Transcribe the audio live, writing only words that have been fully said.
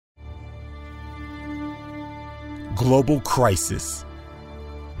Global crisis.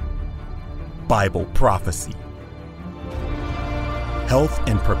 Bible prophecy. Health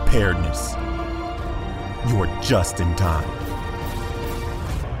and preparedness. You're just in time.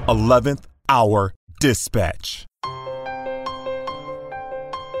 11th hour dispatch.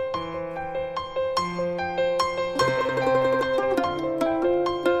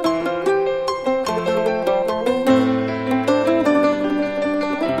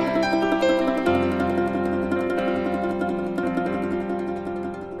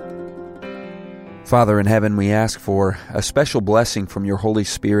 Father in heaven, we ask for a special blessing from your Holy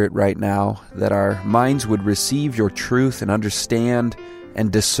Spirit right now, that our minds would receive your truth and understand and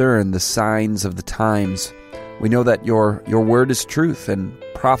discern the signs of the times. We know that your word is truth and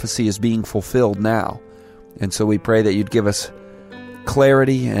prophecy is being fulfilled now. And so we pray that you'd give us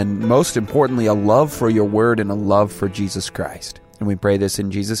clarity and, most importantly, a love for your word and a love for Jesus Christ. And we pray this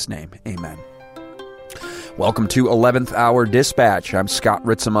in Jesus' name. Amen. Welcome to 11th Hour Dispatch. I'm Scott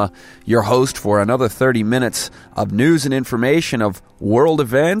Ritzema, your host for another 30 minutes of news and information of world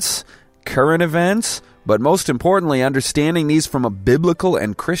events, current events, but most importantly, understanding these from a biblical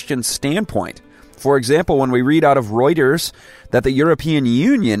and Christian standpoint. For example, when we read out of Reuters that the European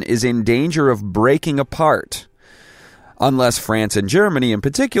Union is in danger of breaking apart, unless France and Germany in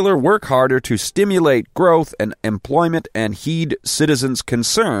particular work harder to stimulate growth and employment and heed citizens'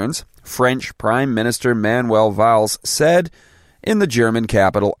 concerns, French Prime Minister Manuel Valls said in the German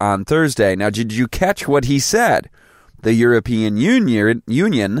capital on Thursday. Now, did you catch what he said? The European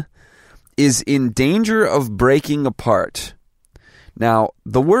Union is in danger of breaking apart. Now,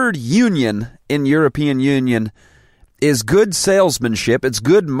 the word union in European Union is good salesmanship, it's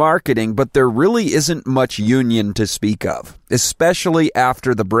good marketing, but there really isn't much union to speak of, especially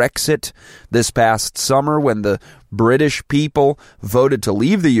after the Brexit this past summer when the British people voted to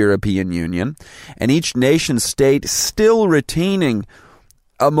leave the European Union, and each nation state still retaining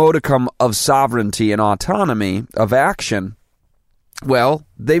a modicum of sovereignty and autonomy of action. Well,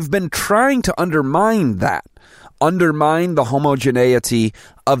 they've been trying to undermine that. Undermine the homogeneity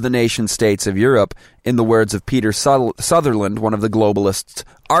of the nation-states of Europe, in the words of Peter Sutherland, one of the globalist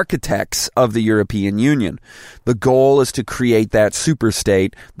architects of the European Union. The goal is to create that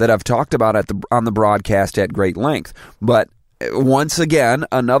super-state that I've talked about on the broadcast at great length. But once again,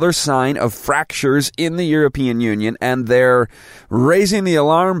 another sign of fractures in the European Union, and they're raising the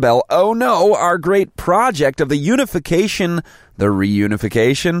alarm bell. Oh no, our great project of the reunification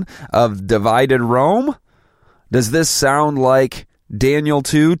of divided Rome? Does this sound like Daniel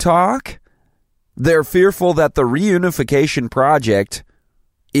 2 talk? They're fearful that the reunification project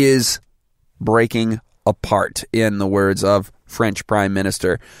is breaking apart, in the words of French Prime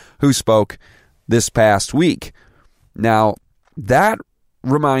Minister, who spoke this past week. Now, that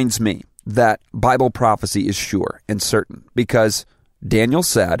reminds me that Bible prophecy is sure and certain, because Daniel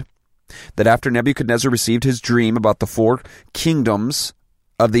said that after Nebuchadnezzar received his dream about the 4 kingdoms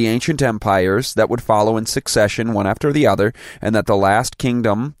of the ancient empires that would follow in succession one after the other, and that the last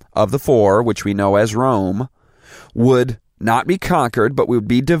kingdom of the 4, which we know as Rome, would not be conquered, but would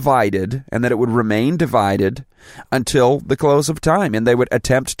be divided, and that it would remain divided until the close of time, and they would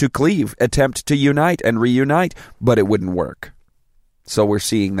attempt to cleave, attempt to unite and reunite, but it wouldn't work. So we're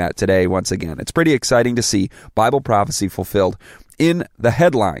seeing that today once again. It's pretty exciting to see Bible prophecy fulfilled in the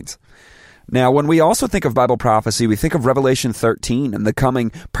headlines. Now, when we also think of Bible prophecy, we think of Revelation 13 and the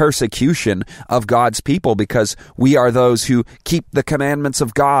coming persecution of God's people, because we are those who keep the commandments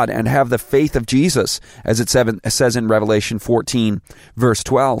of God and have the faith of Jesus, as it says in Revelation 14, verse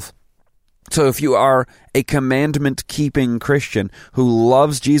 12. So if you are a commandment-keeping Christian who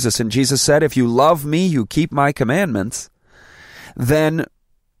loves Jesus, and Jesus said, if you love me, you keep my commandments, then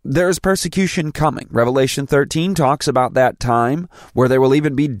there's persecution coming. Revelation 13 talks about that time where there will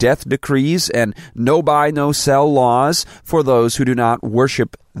even be death decrees and no buy, no sell laws for those who do not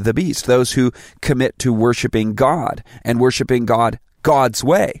worship the beast, those who commit to worshiping God and worshiping God God's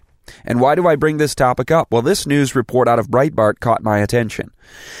way. And why do I bring this topic up? Well, this news report out of Breitbart caught my attention.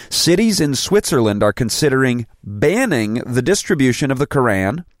 Cities in Switzerland are considering banning the distribution of the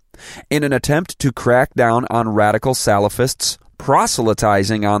Quran in an attempt to crack down on radical Salafists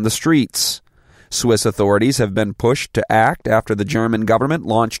proselytizing on the streets. Swiss authorities have been pushed to act after the German government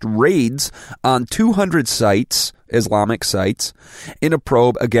launched raids on 200 sites, Islamic sites, in a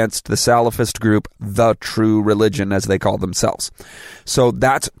probe against the Salafist group, The True Religion, as they call themselves. So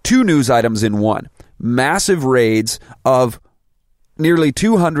that's 2 news items in one. Massive raids of nearly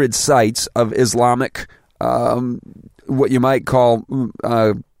 200 sites of Islamic, what you might call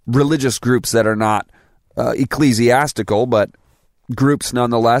religious groups that are not ecclesiastical, but groups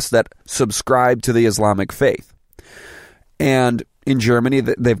nonetheless that subscribe to the Islamic faith. And in Germany,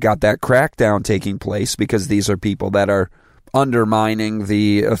 they've got that crackdown taking place because these are people that are undermining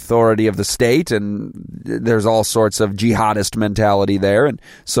the authority of the state, and there's all sorts of jihadist mentality there. And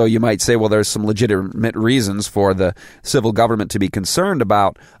so you might say, well, there's some legitimate reasons for the civil government to be concerned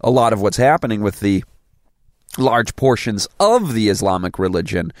about a lot of what's happening with the large portions of the Islamic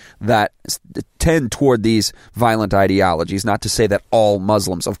religion that tend toward these violent ideologies. Not to say that all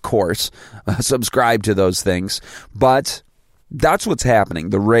Muslims, of course, subscribe to those things, but that's what's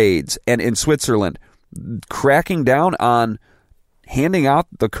happening, the raids. And in Switzerland, cracking down on handing out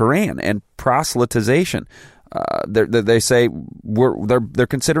the Quran and proselytization. They say they're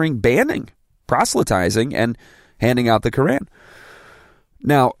considering banning proselytizing and handing out the Quran.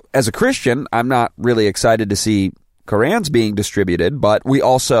 Now, as a Christian, I'm not really excited to see Qurans being distributed, but we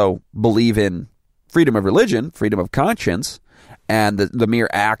also believe in freedom of religion, freedom of conscience, and the mere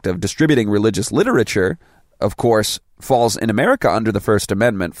act of distributing religious literature, of course, falls in America under the First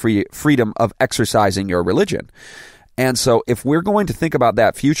Amendment, freedom of exercising your religion. And so if we're going to think about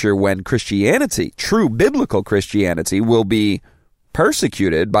that future when Christianity, true biblical Christianity, will be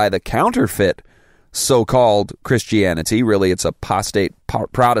persecuted by the counterfeit so-called Christianity, really it's apostate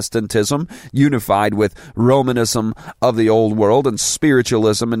Protestantism unified with Romanism of the old world and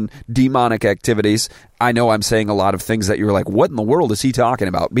spiritualism and demonic activities. I know I'm saying a lot of things that you're like, what in the world is he talking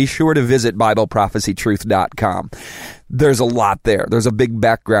about? Be sure to visit BibleProphecyTruth.com. There's a lot there. There's a big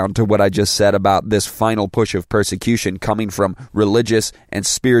background to what I just said about this final push of persecution coming from religious and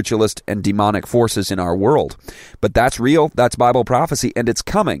spiritualist and demonic forces in our world. But that's real. That's Bible prophecy, and it's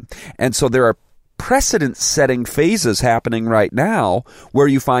coming. And so there are precedent-setting phases happening right now where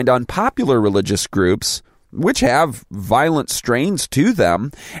you find unpopular religious groups which have violent strains to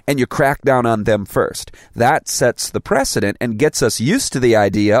them, and you crack down on them first. That sets the precedent and gets us used to the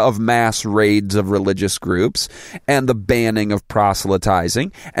idea of mass raids of religious groups and the banning of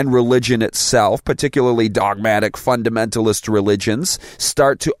proselytizing, and religion itself, particularly dogmatic fundamentalist religions,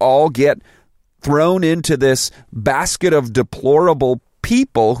 start to all get thrown into this basket of deplorable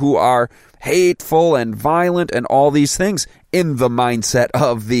people who are hateful and violent and all these things in the mindset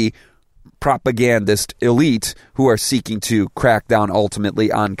of the propagandist elite who are seeking to crack down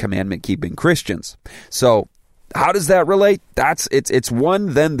ultimately on commandment-keeping Christians. So how does that relate? It's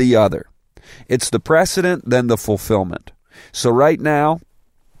one then the other. It's the precedent then the fulfillment. So right now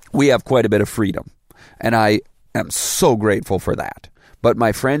we have quite a bit of freedom, and I am so grateful for that. But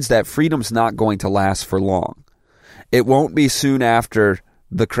my friends, that freedom's not going to last for long. It won't be soon after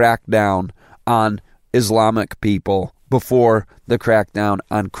the crackdown on Islamic people before the crackdown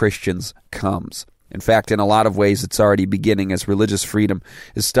on Christians comes. In fact, in a lot of ways, it's already beginning as religious freedom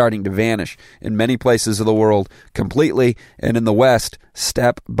is starting to vanish in many places of the world completely, and in the West,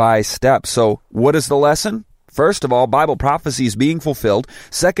 step by step. So what is the lesson? First of all, Bible prophecy is being fulfilled.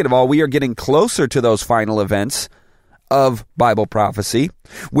 Second of all, we are getting closer to those final events of Bible prophecy,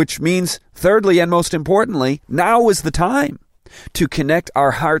 which means, thirdly and most importantly, now is the time to connect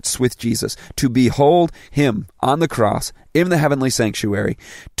our hearts with Jesus, to behold Him on the cross in the heavenly sanctuary,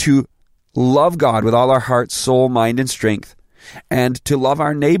 to love God with all our heart, soul, mind, and strength, and to love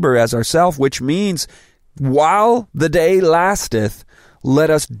our neighbor as ourselves, which means while the day lasteth, let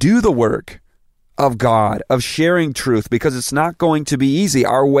us do the work of God, of sharing truth, because it's not going to be easy.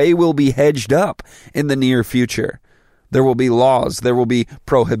 Our way will be hedged up in the near future. There will be laws, there will be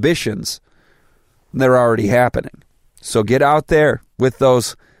prohibitions. They're already happening. So get out there with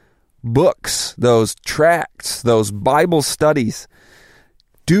those books, those tracts, those Bible studies.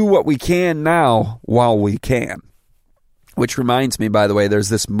 Do what we can now while we can. Which reminds me, by the way, there's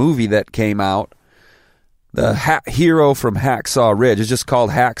this movie that came out, The Hero from Hacksaw Ridge. It's just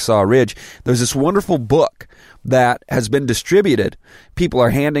called Hacksaw Ridge. There's this wonderful book that has been distributed. People are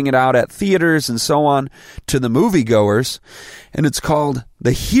handing it out at theaters and so on to the moviegoers, and it's called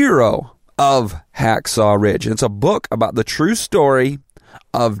The Hero of Hacksaw Ridge. And it's a book about the true story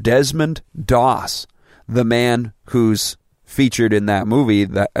of Desmond Doss, the man who's featured in that movie.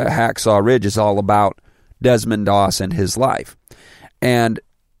 That Hacksaw Ridge is all about Desmond Doss and his life. And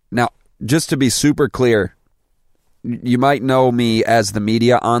now, just to be super clear, you might know me as the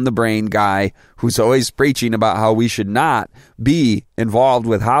media on the brain guy who's always preaching about how we should not be involved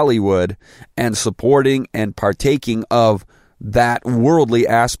with Hollywood and supporting and partaking of that worldly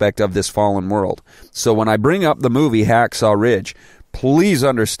aspect of this fallen world. So when I bring up the movie Hacksaw Ridge, please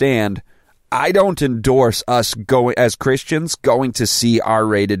understand, I don't endorse us going as Christians going to see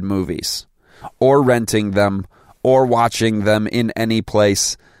R-rated movies or renting them or watching them in any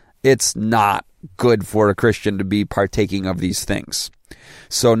place. It's not good for a Christian to be partaking of these things.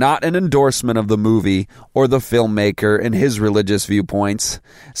 So not an endorsement of the movie or the filmmaker and his religious viewpoints.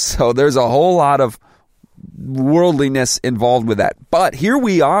 So there's a whole lot of worldliness involved with that. But here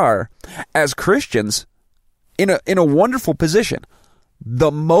we are as Christians in a wonderful position.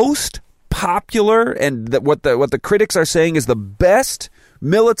 The most popular and what the critics are saying is the best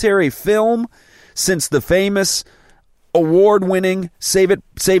military film since the famous award-winning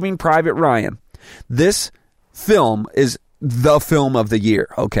Saving Private Ryan. This film is the film of the year,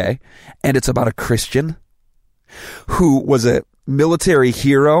 okay? And it's about a Christian who was a military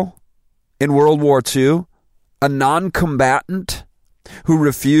hero in World War II, a non-combatant who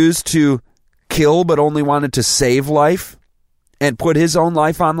refused to kill but only wanted to save life and put his own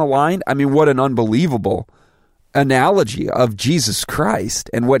life on the line. I mean, what an unbelievable analogy of Jesus Christ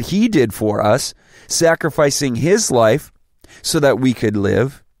and what he did for us, sacrificing his life so that we could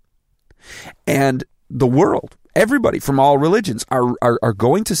live. And the world, everybody from all religions are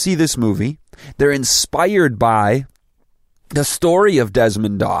going to see this movie. They're inspired by the story of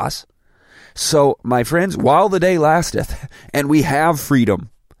Desmond Doss. So, my friends, while the day lasteth and we have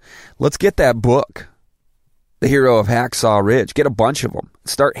freedom, let's get that book, The Hero of Hacksaw Ridge. Get a bunch of them.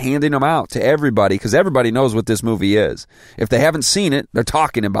 Start handing them out to everybody, because everybody knows what this movie is. If they haven't seen it, they're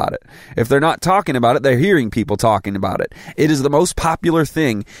talking about it. If they're not talking about it, they're hearing people talking about it. It is the most popular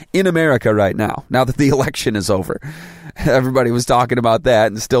thing in America right now that the election is over. Everybody was talking about that,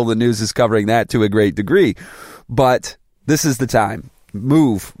 and still the news is covering that to a great degree. But this is the time.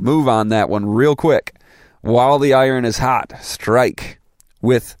 Move on that one real quick. While the iron is hot, strike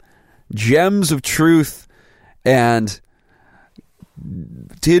with gems of truth and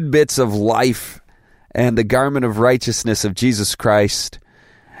tidbits of life and the garment of righteousness of Jesus Christ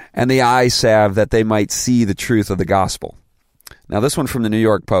and the eye salve that they might see the truth of the gospel. Now, this one from the New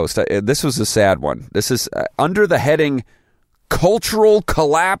York Post, this was a sad one. This is under the heading Cultural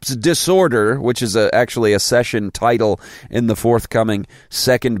Collapse Disorder, which is actually a session title in the forthcoming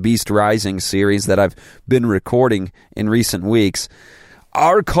Second Beast Rising series that I've been recording in recent weeks.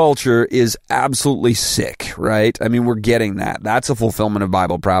 Our culture is absolutely sick, right? I mean, we're getting that. That's a fulfillment of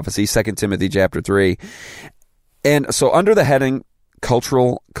Bible prophecy, 2 Timothy chapter 3. And so under the heading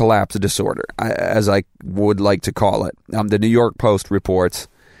Cultural Collapse Disorder, as I would like to call it, the New York Post reports,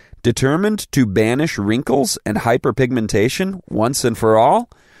 determined to banish wrinkles and hyperpigmentation once and for all?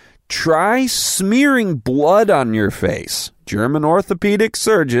 Try smearing blood on your face. German orthopedic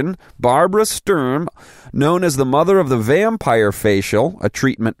surgeon Barbara Sturm, known as the mother of the vampire facial, a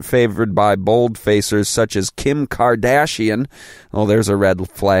treatment favored by bold-facers such as Kim Kardashian, oh, there's a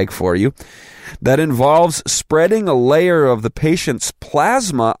red flag for you, that involves spreading a layer of the patient's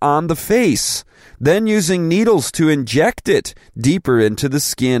plasma on the face, then using needles to inject it deeper into the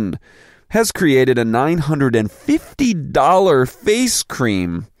skin, has created a $950 face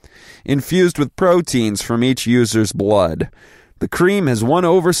cream infused with proteins from each user's blood. The cream has won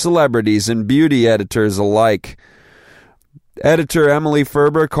over celebrities and beauty editors alike. Editor Emily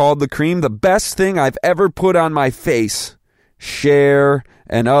Ferber called the cream the best thing I've ever put on my face. Cher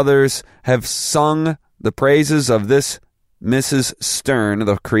and others have sung the praises of this Mrs. Stern,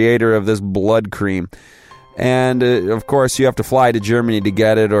 the creator of this blood cream. And, of course, you have to fly to Germany to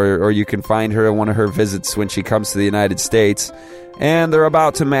get it, or you can find her at one of her visits when she comes to the United States. And they're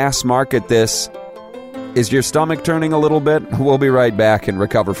about to mass market this. Is your stomach turning a little bit? We'll be right back and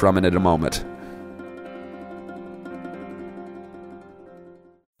recover from it in a moment.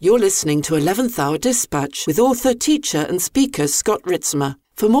 You're listening to 11th Hour Dispatch with author, teacher and speaker Scott Ritzmer.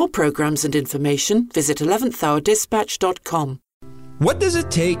 For more programs and information, visit 11thhourdispatch.com. What does it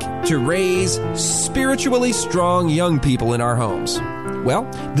take to raise spiritually strong young people in our homes? Well,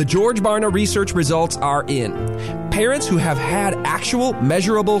 the George Barna research results are in. Parents who have had actual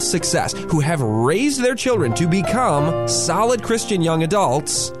measurable success, who have raised their children to become solid Christian young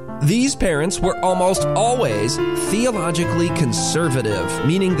adults, these parents were almost always theologically conservative,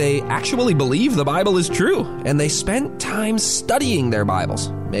 meaning they actually believe the Bible is true, and they spent time studying their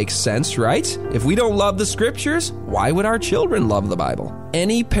Bibles. Makes sense, right? If we don't love the Scriptures, why would our children love the Bible?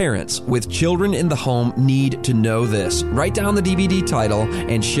 Any parents with children in the home need to know this. Write down the DVD title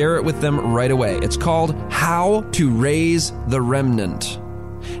and share it with them right away. It's called How to Raise the Remnant.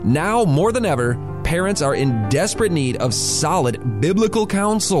 Now, more than ever, parents are in desperate need of solid biblical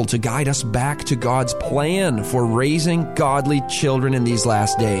counsel to guide us back to God's plan for raising godly children in these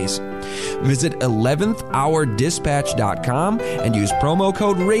last days. Visit 11thhourdispatch.com and use promo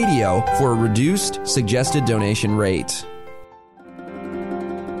code RADIO for a reduced suggested donation rate.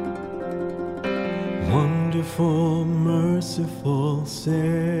 Wonderful, merciful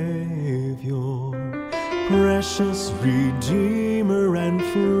Savior, precious Redeemer and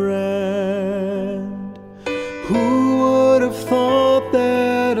friend, who would have thought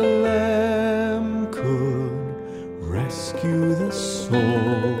that a lamb could rescue the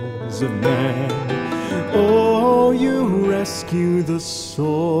souls of men? Oh, you rescue the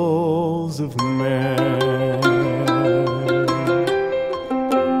souls of men.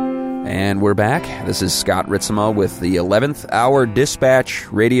 And we're back. This is Scott Ritzema with the 11th Hour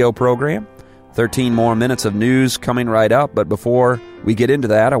Dispatch radio program. 13 more minutes of news coming right up, but before we get into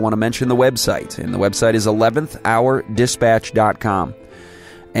that, I want to mention the website. And the website is 11thhourdispatch.com.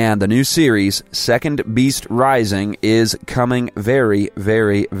 And the new series, Second Beast Rising, is coming very,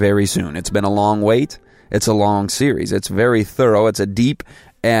 very, very soon. It's been a long wait. It's a long series. It's very thorough. It's a deep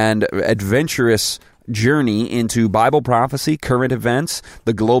and adventurous journey into Bible prophecy, current events,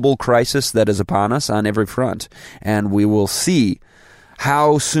 the global crisis that is upon us on every front. And we will see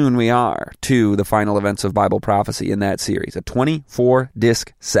how soon we are to the final events of Bible prophecy in that series. A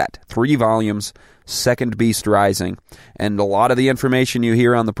 24-disc set, 3 volumes, Second Beast Rising. And a lot of the information you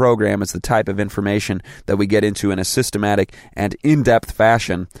hear on the program is the type of information that we get into in a systematic and in-depth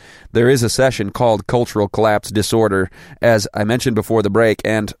fashion. There is a session called Cultural Collapse Disorder, as I mentioned before the break,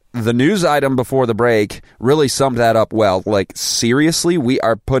 and the news item before the break really summed that up well. Like, seriously, we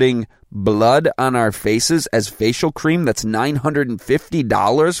are putting blood on our faces as facial cream that's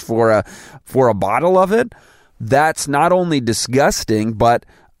 $950 for a bottle of it? That's not only disgusting, but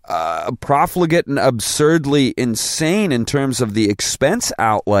profligate and absurdly insane in terms of the expense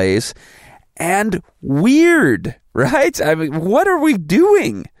outlays, and weird, right? I mean, what are we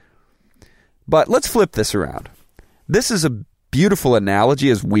doing? But let's flip this around. This is a beautiful analogy,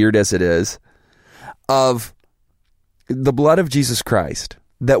 as weird as it is, of the blood of Jesus Christ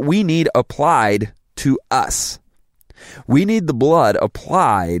that we need applied to us. We need the blood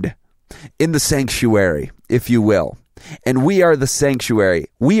applied in the sanctuary, if you will. And we are the sanctuary.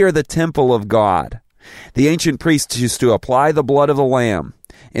 We are the temple of God. The ancient priests used to apply the blood of the Lamb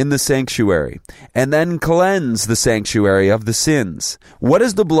in the sanctuary and then cleanse the sanctuary of the sins. What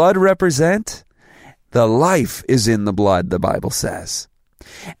does the blood represent? The life is in the blood, the Bible says.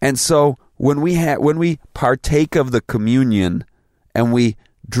 And so when we partake of the communion and we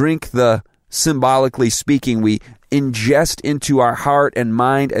drink the, symbolically speaking, we ingest into our heart and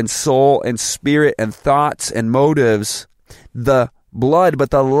mind and soul and spirit and thoughts and motives the blood,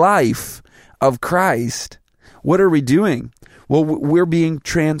 but the life of Christ. What are we doing? Well, we're being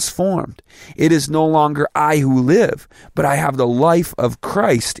transformed. It is no longer I who live, but I have the life of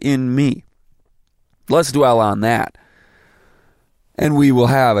Christ in me. Let's dwell on that, and we will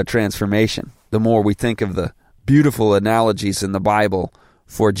have a transformation. The more we think of the beautiful analogies in the Bible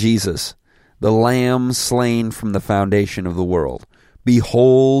for Jesus, the Lamb slain from the foundation of the world.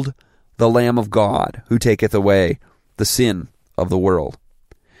 Behold the Lamb of God, who taketh away the sin of the world.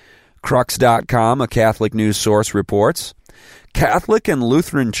 Crux.com, a Catholic news source, reports, Catholic and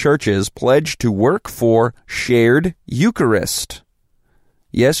Lutheran churches pledge to work for shared Eucharist.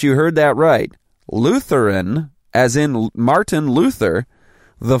 Yes, you heard that right. Lutheran, as in Martin Luther,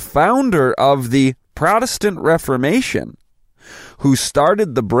 the founder of the Protestant Reformation, who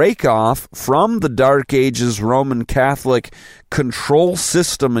started the break-off from the Dark Ages Roman Catholic control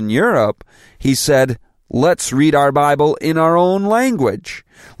system in Europe. He said, let's read our Bible in our own language.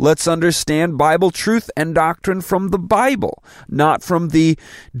 Let's understand Bible truth and doctrine from the Bible, not from the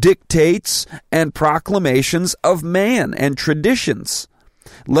dictates and proclamations of man and traditions.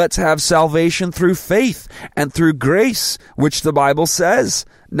 Let's have salvation through faith and through grace, which the Bible says,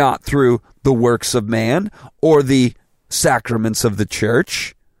 not through the works of man or the sacraments of the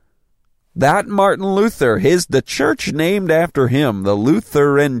church. That Martin Luther, the church named after him, the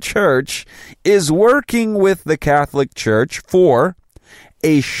Lutheran Church, is working with the Catholic Church for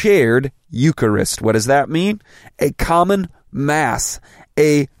a shared Eucharist. What does that mean? A common Mass,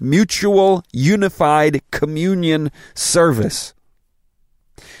 a mutual, unified communion service.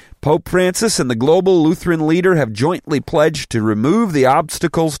 Pope Francis and the global Lutheran leader have jointly pledged to remove the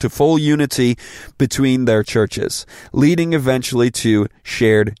obstacles to full unity between their churches, leading eventually to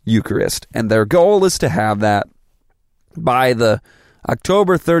shared Eucharist. And their goal is to have that by the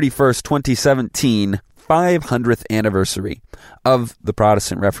October 31st, 2017, 500th anniversary of the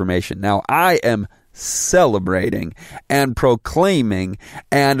Protestant Reformation. Now, I am celebrating and proclaiming,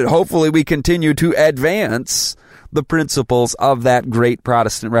 and hopefully we continue to advance the principles of that great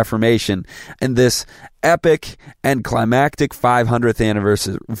Protestant Reformation in this epic and climactic 500th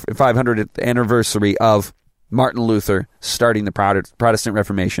anniversary of Martin Luther starting the Protestant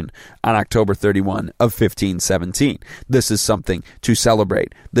Reformation on October 31 of 1517. This is something to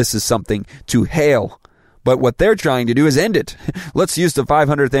celebrate. This is something to hail. But what they're trying to do is end it. Let's use the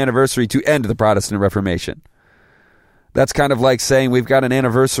 500th anniversary to end the Protestant Reformation. That's kind of like saying we've got an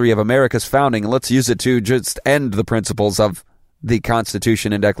anniversary of America's founding, and let's use it to just end the principles of the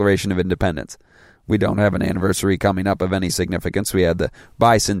Constitution and Declaration of Independence. We don't have an anniversary coming up of any significance. We had the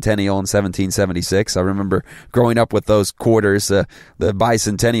bicentennial in 1776. I remember growing up with those quarters, the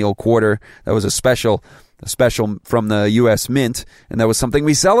bicentennial quarter. That was a special from the U.S. Mint, and that was something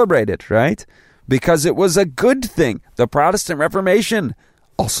we celebrated, right? Because it was a good thing. The Protestant Reformation,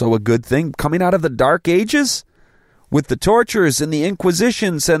 also a good thing, coming out of the Dark Ages, with the tortures and the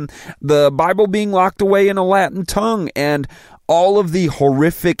Inquisitions and the Bible being locked away in a Latin tongue and all of the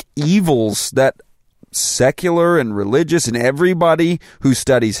horrific evils that secular and religious and everybody who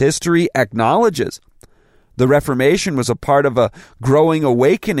studies history acknowledges. The Reformation was a part of a growing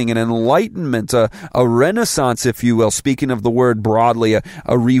awakening, an enlightenment, a renaissance, if you will, speaking of the word broadly,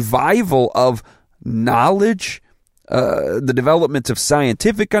 a revival of knowledge, the development of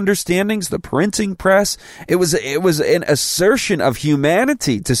scientific understandings, the printing press. It was an assertion of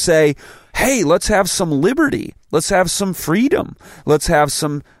humanity to say, hey, let's have some liberty. Let's have some freedom. Let's have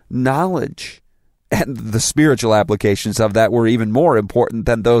some knowledge. And the spiritual applications of that were even more important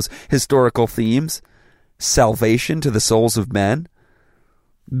than those historical themes. Salvation to the souls of men.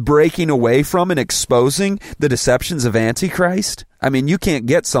 Breaking away from and exposing the deceptions of Antichrist. I mean, you can't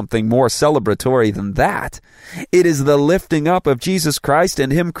get something more celebratory than that. It is the lifting up of Jesus Christ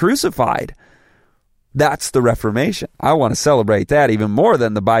and Him crucified. That's the Reformation. I want to celebrate that even more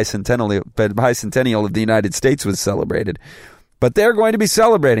than the bicentennial of the United States was celebrated. But they're going to be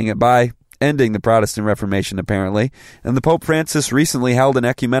celebrating it by ending the Protestant Reformation, apparently. And the Pope Francis recently held an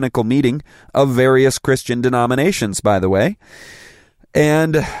ecumenical meeting of various Christian denominations, by the way.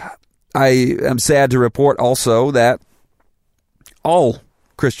 And I am sad to report also that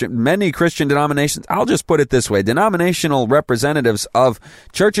many Christian denominations, I'll just put it this way, denominational representatives of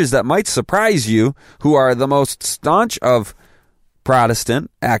churches that might surprise you, who are the most staunch of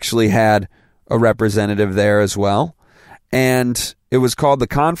Protestant, actually had a representative there as well. And it was called the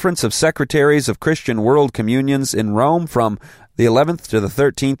Conference of Secretaries of Christian World Communions in Rome from the 11th to the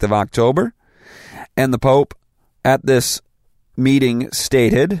 13th of October. And the Pope at this meeting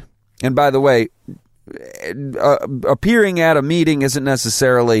stated, and by the way, appearing at a meeting isn't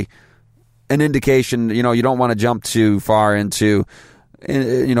necessarily an indication, you don't want to jump too far into,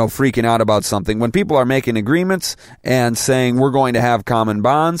 freaking out about something. When people are making agreements and saying we're going to have common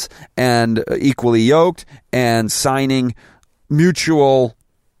bonds and equally yoked and signing mutual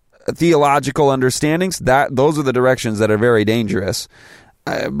theological understandings, those are the directions that are very dangerous.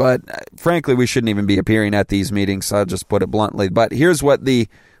 But frankly, we shouldn't even be appearing at these meetings, so I'll just put it bluntly. But here's what the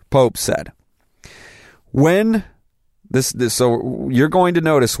Pope said. When so you're going to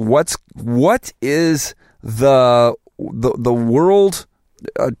notice what is the world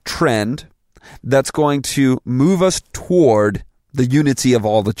trend that's going to move us toward the unity of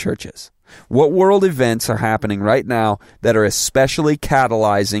all the churches. What world events are happening right now that are especially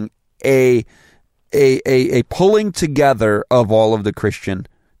catalyzing a pulling together of all of the Christian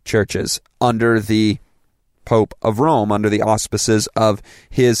churches under the Pope of Rome, under the auspices of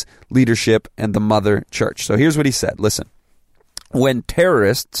his leadership and the mother church? So here's what he said. Listen. When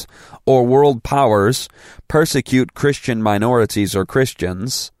terrorists or world powers persecute Christian minorities or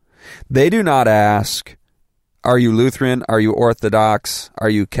Christians, they do not ask, are you Lutheran? Are you Orthodox? Are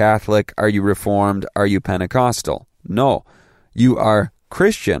you Catholic? Are you Reformed? Are you Pentecostal? No, you are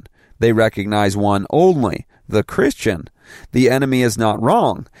Christian. They recognize one only, the Christian. The enemy is not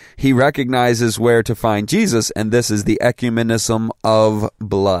wrong. He recognizes where to find Jesus, and this is the ecumenism of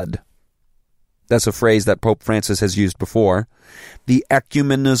blood. That's a phrase that Pope Francis has used before. The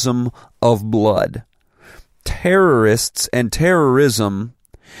ecumenism of blood. Terrorists and terrorism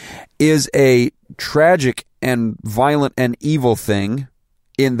is a tragic and violent and evil thing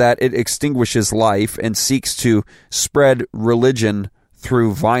in that it extinguishes life and seeks to spread religion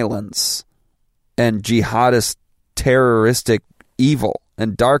through violence and jihadist terroristic evil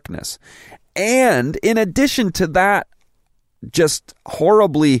and darkness. And in addition to that, just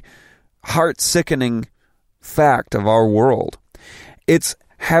horribly heart-sickening fact of our world, it's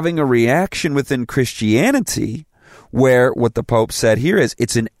having a reaction within Christianity where what the Pope said here is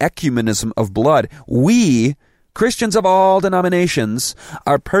it's an ecumenism of blood. We, Christians of all denominations,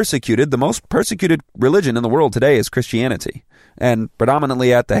 are persecuted. The most persecuted religion in the world today is Christianity, and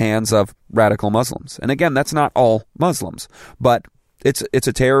predominantly at the hands of radical Muslims. And again, that's not all Muslims, but it's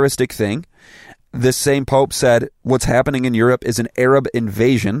a terroristic thing. This same Pope said, what's happening in Europe is an Arab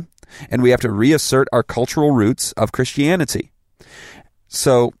invasion, and we have to reassert our cultural roots of Christianity.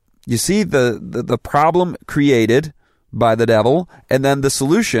 So you see the problem created by the devil, and then the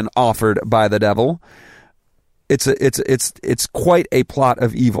solution offered by the devil. It's quite a plot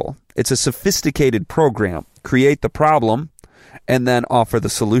of evil. It's a sophisticated program. Create the problem, and then offer the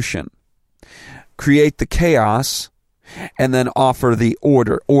solution. Create the chaos, and then offer the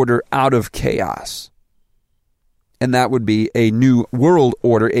order out of chaos. And that would be a new world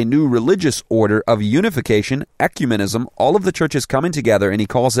order, a new religious order of unification, ecumenism, all of the churches coming together, and he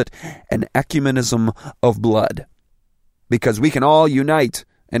calls it an ecumenism of blood. Because we can all unite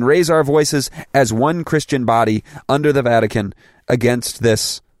and raise our voices as one Christian body under the Vatican against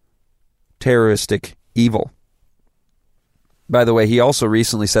this terroristic evil. By the way, he also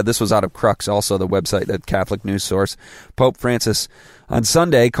recently said, this was out of Crux, also the website, that Catholic news source, Pope Francis on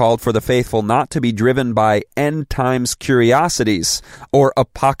Sunday called for the faithful not to be driven by end times curiosities or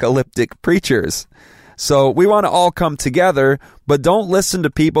apocalyptic preachers. So we want to all come together, but don't listen to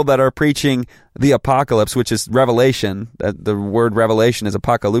people that are preaching the apocalypse, which is revelation. The word revelation is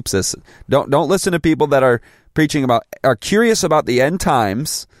apocalypsis. Don't listen to people that are curious about the end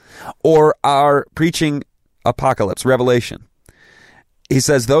times or are preaching apocalypse, revelation. He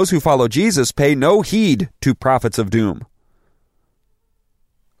says, those who follow Jesus pay no heed to prophets of doom.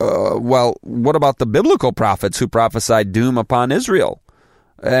 Well, what about the biblical prophets who prophesied doom upon Israel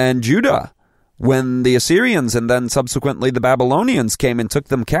and Judah when the Assyrians and then subsequently the Babylonians came and took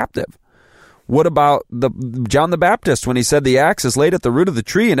them captive? What about John the Baptist when he said the axe is laid at the root of the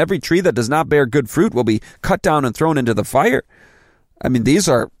tree and every tree that does not bear good fruit will be cut down and thrown into the fire? I mean, these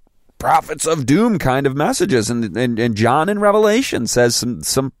are prophets of doom kind of messages, and John in Revelation says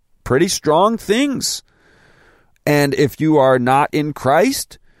some pretty strong things. And if you are not in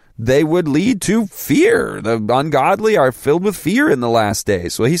Christ, they would lead to fear. The ungodly are filled with fear in the last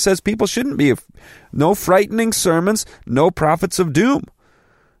days. So he says people shouldn't be, no frightening sermons, no prophets of doom.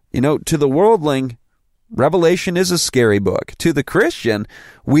 You know, to the worldling, Revelation is a scary book. To the Christian,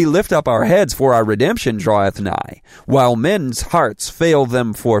 we lift up our heads, for our redemption draweth nigh, while men's hearts fail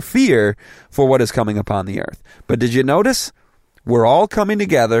them for fear for what is coming upon the earth. But did you notice? We're all coming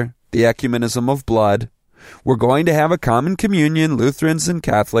together, the ecumenism of blood. We're going to have a common communion, Lutherans and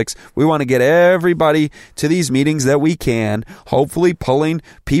Catholics. We want to get everybody to these meetings that we can, hopefully pulling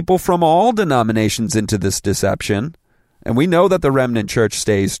people from all denominations into this deception. And we know that the remnant church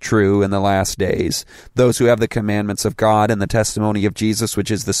stays true in the last days. Those who have the commandments of God and the testimony of Jesus, which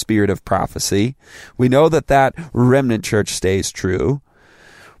is the spirit of prophecy. We know that that remnant church stays true.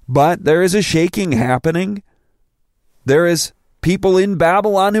 But there is a shaking happening. There is people in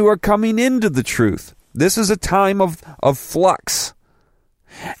Babylon who are coming into the truth. This is a time of flux.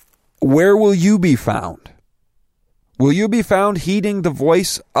 Where will you be found? Will you be found heeding the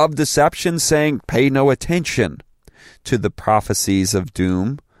voice of deception, saying, pay no attention to the prophecies of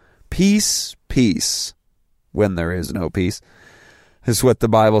doom? Peace, peace, when there is no peace, is what the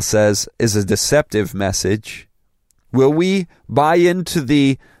Bible says is a deceptive message. Will we buy into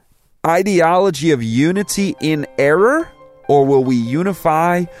the ideology of unity in error, or will we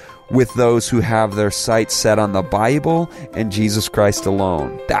unify with those who have their sights set on the Bible and Jesus Christ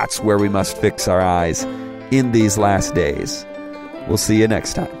alone? That's where we must fix our eyes in these last days. We'll see you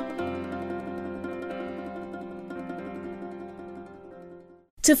next time.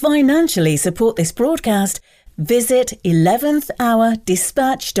 To financially support this broadcast, visit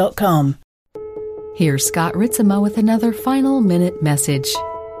 11thhourdispatch.com. Here's Scott Ritzema with another final minute message.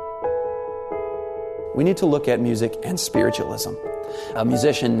 We need to look at music and spiritualism. A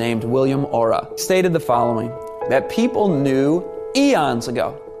musician named William Ora stated the following, that people knew eons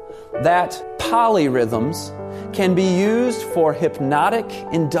ago that polyrhythms can be used for hypnotic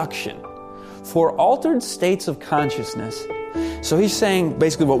induction, for altered states of consciousness. So he's saying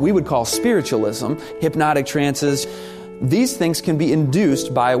basically what we would call spiritualism, hypnotic trances. These things can be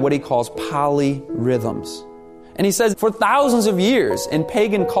induced by what he calls polyrhythms. And he says for thousands of years in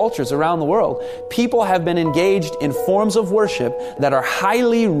pagan cultures around the world, people have been engaged in forms of worship that are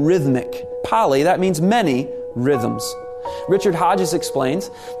highly rhythmic. Poly, that means many rhythms. Richard Hodges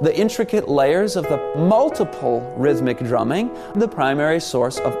explains the intricate layers of the multiple rhythmic drumming, the primary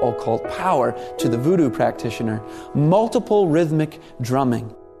source of occult power to the voodoo practitioner. Multiple rhythmic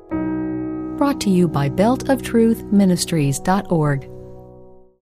drumming. Brought to you by beltoftruthministries.org.